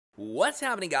What's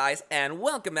happening, guys, and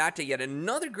welcome back to yet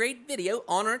another great video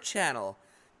on our channel.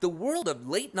 The world of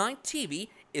late night TV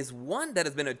is one that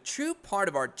has been a true part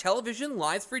of our television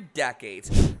lives for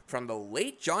decades. From the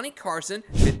late Johnny Carson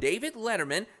to David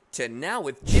Letterman to now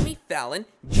with Jimmy Fallon,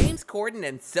 James Corden,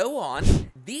 and so on,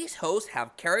 these hosts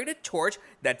have carried a torch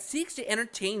that seeks to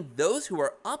entertain those who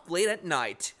are up late at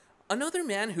night. Another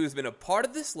man who's been a part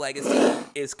of this legacy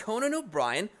is Conan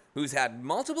O'Brien, who's had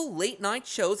multiple late night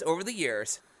shows over the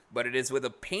years. But it is with a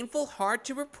painful heart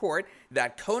to report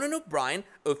that Conan O'Brien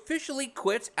officially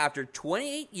quits after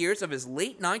 28 years of his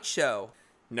late night show.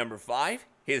 Number 5,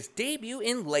 his debut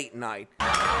in late night. Hey,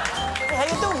 how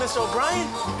you doing, Mr. O'Brien?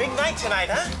 Big night tonight,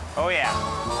 huh? Oh, yeah.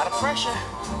 A lot of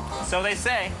pressure. So they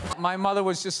say. My mother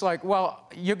was just like, well,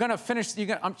 you're gonna finish,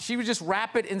 she would just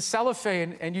wrap it in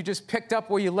cellophane and you just picked up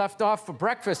where you left off for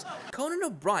breakfast. Conan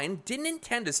O'Brien didn't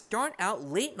intend to start out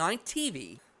late night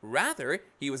TV. Rather,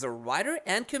 he was a writer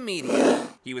and comedian.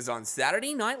 He was on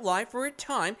Saturday Night Live for a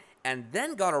time and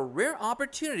then got a rare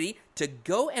opportunity to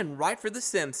go and write for The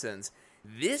Simpsons.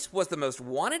 This was the most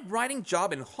wanted writing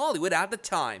job in Hollywood at the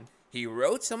time. He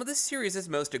wrote some of the series'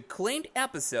 most acclaimed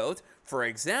episodes, for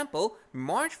example,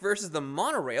 Marge vs. the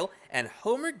Monorail and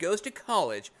Homer Goes to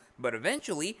College, but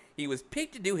eventually he was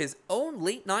picked to do his own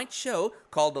late night show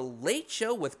called The Late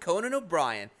Show with Conan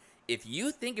O'Brien. If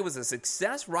you think it was a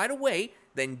success right away,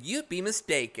 then you'd be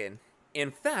mistaken.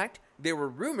 In fact, there were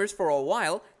rumors for a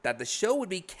while that the show would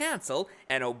be cancelled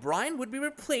and O'Brien would be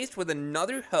replaced with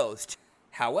another host.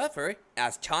 However,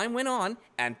 as time went on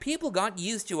and people got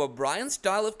used to O'Brien's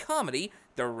style of comedy,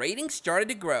 the ratings started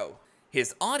to grow.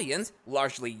 His audience,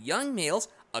 largely young males,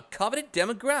 a coveted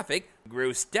demographic,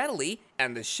 grew steadily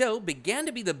and the show began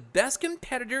to be the best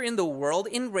competitor in the world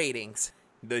in ratings.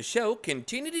 The show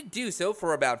continued to do so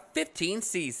for about 15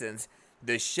 seasons.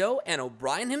 The show and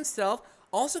O'Brien himself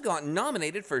also got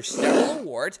nominated for several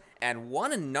awards and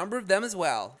won a number of them as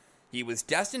well. He was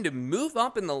destined to move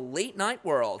up in the late night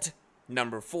world.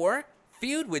 Number 4,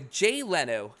 feud with Jay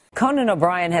Leno. Conan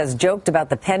O'Brien has joked about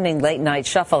the pending late night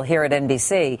shuffle here at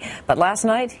NBC, but last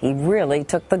night he really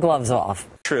took the gloves off.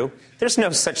 True. There's no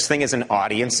such thing as an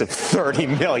audience of 30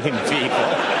 million people.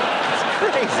 It's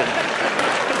crazy.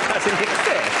 It doesn't exist.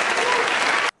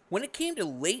 When it came to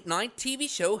late night TV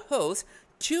show hosts,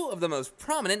 two of the most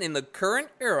prominent in the current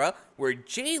era were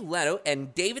Jay Leno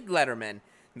and David Letterman.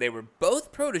 They were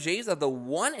both protégés of the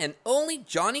one and only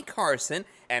Johnny Carson,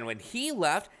 and when he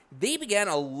left, they began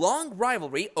a long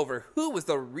rivalry over who was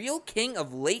the real king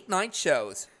of late night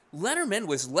shows. Letterman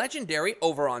was legendary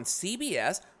over on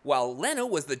CBS, while Leno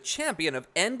was the champion of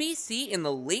NBC in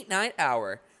the late night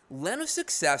hour. Leno's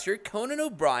successor, Conan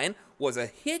O'Brien, was a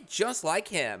hit just like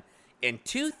him. In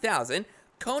 2000,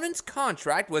 Conan's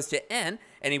contract was to end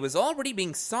and he was already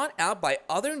being sought out by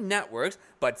other networks,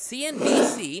 but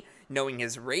CNBC, knowing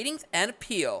his ratings and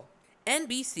appeal.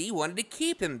 NBC wanted to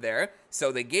keep him there,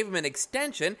 so they gave him an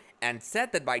extension and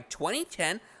said that by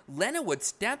 2010, Leno would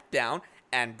step down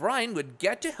and Bryan would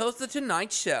get to host The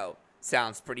Tonight Show.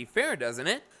 Sounds pretty fair, doesn't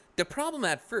it? The problem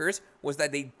at first was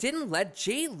that they didn't let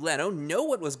Jay Leno know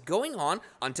what was going on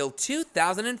until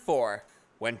 2004.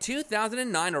 When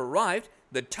 2009 arrived,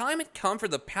 the time had come for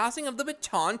the passing of the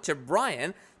baton to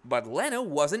Bryan, but Leno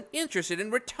wasn't interested in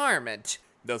retirement.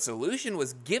 The solution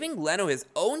was giving Leno his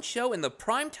own show in the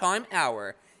primetime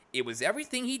hour. It was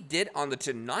everything he did on The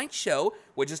Tonight Show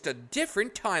with just a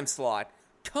different time slot.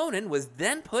 Conan was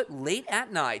then put late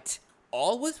at night.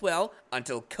 All was well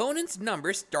until Conan's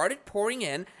numbers started pouring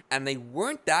in and they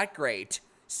weren't that great.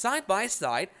 Side by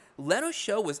side, Leno's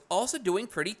show was also doing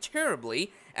pretty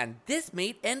terribly, and this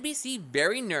made NBC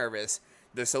very nervous.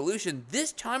 The solution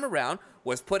this time around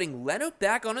was putting Leno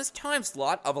back on his time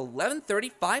slot of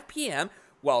 11:35 p.m.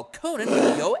 while Conan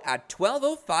would go at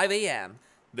 12:05 a.m.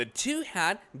 The two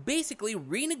had basically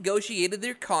renegotiated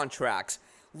their contracts.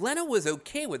 Leno was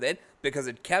okay with it because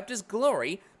it kept his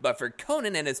glory, but for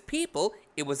Conan and his people,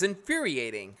 it was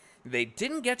infuriating. They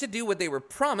didn't get to do what they were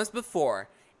promised before.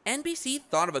 NBC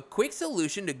thought of a quick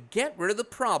solution to get rid of the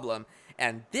problem,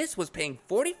 and this was paying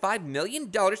 $45 million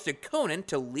to Conan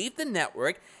to leave the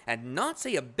network and not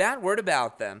say a bad word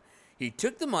about them. He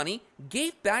took the money,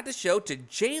 gave back the show to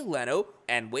Jay Leno,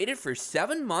 and waited for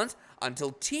 7 months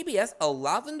until TBS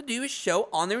allowed them to do a show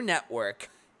on their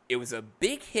network. It was a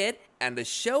big hit, and the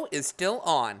show is still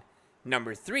on.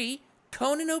 Number 3,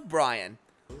 Conan O'Brien.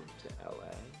 To LA.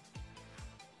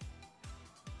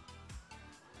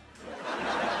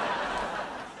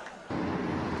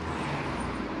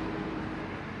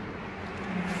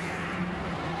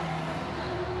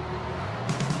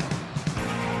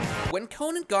 When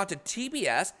Conan got to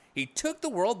TBS, he took the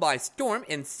world by storm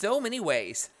in so many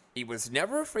ways. He was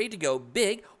never afraid to go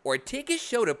big or take his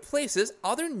show to places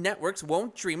other networks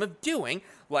won't dream of doing,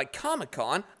 like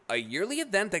Comic-Con, a yearly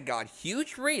event that got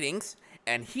huge ratings,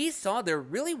 and he saw there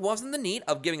really wasn't the need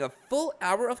of giving a full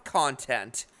hour of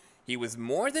content. He was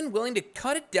more than willing to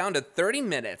cut it down to 30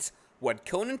 minutes. What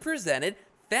Conan presented,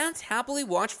 fans happily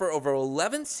watched for over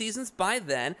 11 seasons by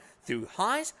then, through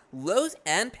highs, lows,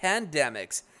 and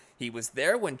pandemics. He was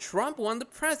there when Trump won the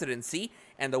presidency,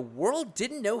 and the world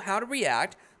didn't know how to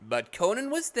react, but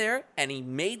Conan was there, and he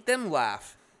made them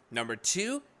laugh. Number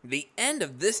 2, the end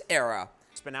of this era.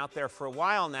 It's been out there for a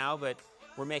while now, but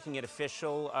we're making it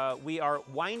official. We are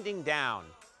winding down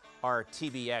our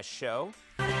TBS show.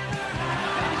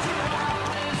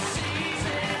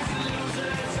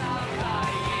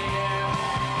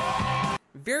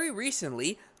 Very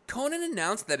recently, Conan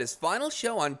announced that his final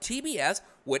show on TBS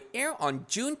would air on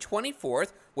June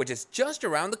 24th, which is just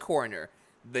around the corner.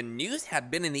 The news had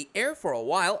been in the air for a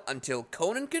while until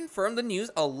Conan confirmed the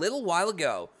news a little while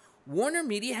ago. Warner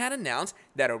Media had announced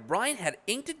that O'Brien had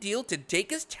inked a deal to take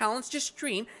his talents to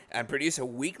stream and produce a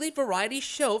weekly variety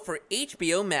show for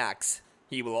HBO Max.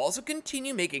 He will also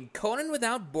continue making Conan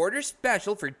Without Borders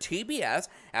special for TBS,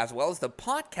 as well as the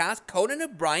podcast Conan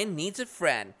O'Brien Needs a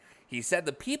Friend. He said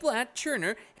the people at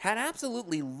Turner had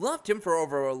absolutely loved him for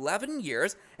over 11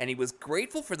 years, and he was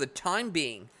grateful for the time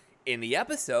being. In the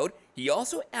episode, he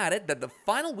also added that the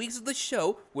final weeks of the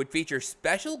show would feature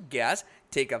special guests,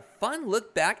 take a fun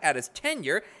look back at his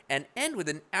tenure, and end with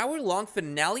an hour-long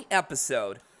finale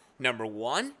episode. Number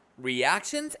 1,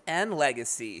 reactions and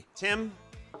legacy. Tim,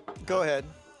 Go ahead.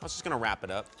 I was just going to wrap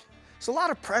it up. It's a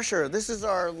lot of pressure. This is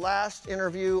our last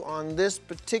interview on this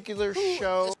particular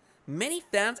show. Many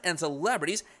fans and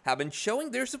celebrities have been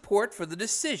showing their support for the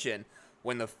decision.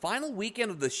 When the final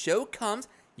weekend of the show comes,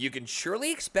 you can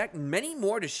surely expect many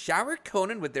more to shower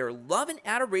Conan with their love and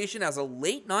adoration as a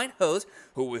late-night host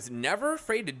who was never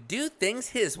afraid to do things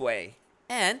his way.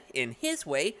 And, in his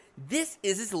way, this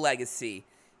is his legacy.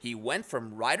 He went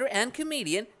from writer and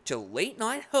comedian to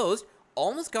late-night host,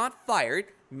 almost got fired,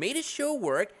 made his show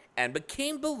work, and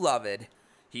became beloved.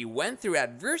 He went through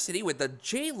adversity with the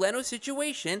Jay Leno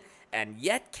situation and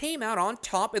yet came out on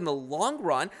top in the long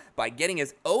run by getting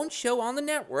his own show on the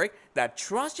network that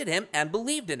trusted him and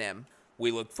believed in him.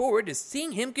 We look forward to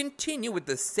seeing him continue with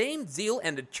the same zeal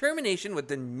and determination with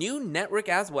the new network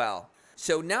as well.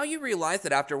 So now you realize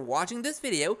that after watching this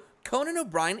video, Conan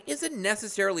O'Brien isn't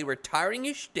necessarily retiring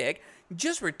his shtick,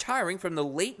 just retiring from the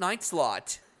late night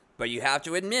slot. But you have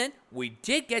to admit, we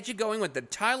did get you going with the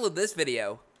title of this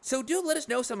video. So do let us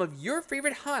know some of your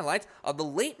favorite highlights of the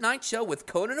late night show with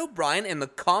Conan O'Brien in the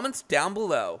comments down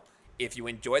below. If you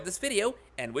enjoyed this video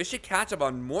and wish to catch up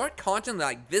on more content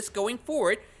like this going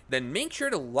forward, then make sure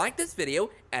to like this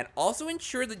video and also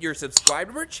ensure that you're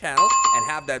subscribed to our channel and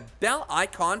have that bell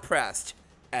icon pressed.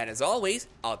 And as always,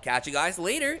 I'll catch you guys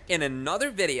later in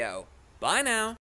another video. Bye now.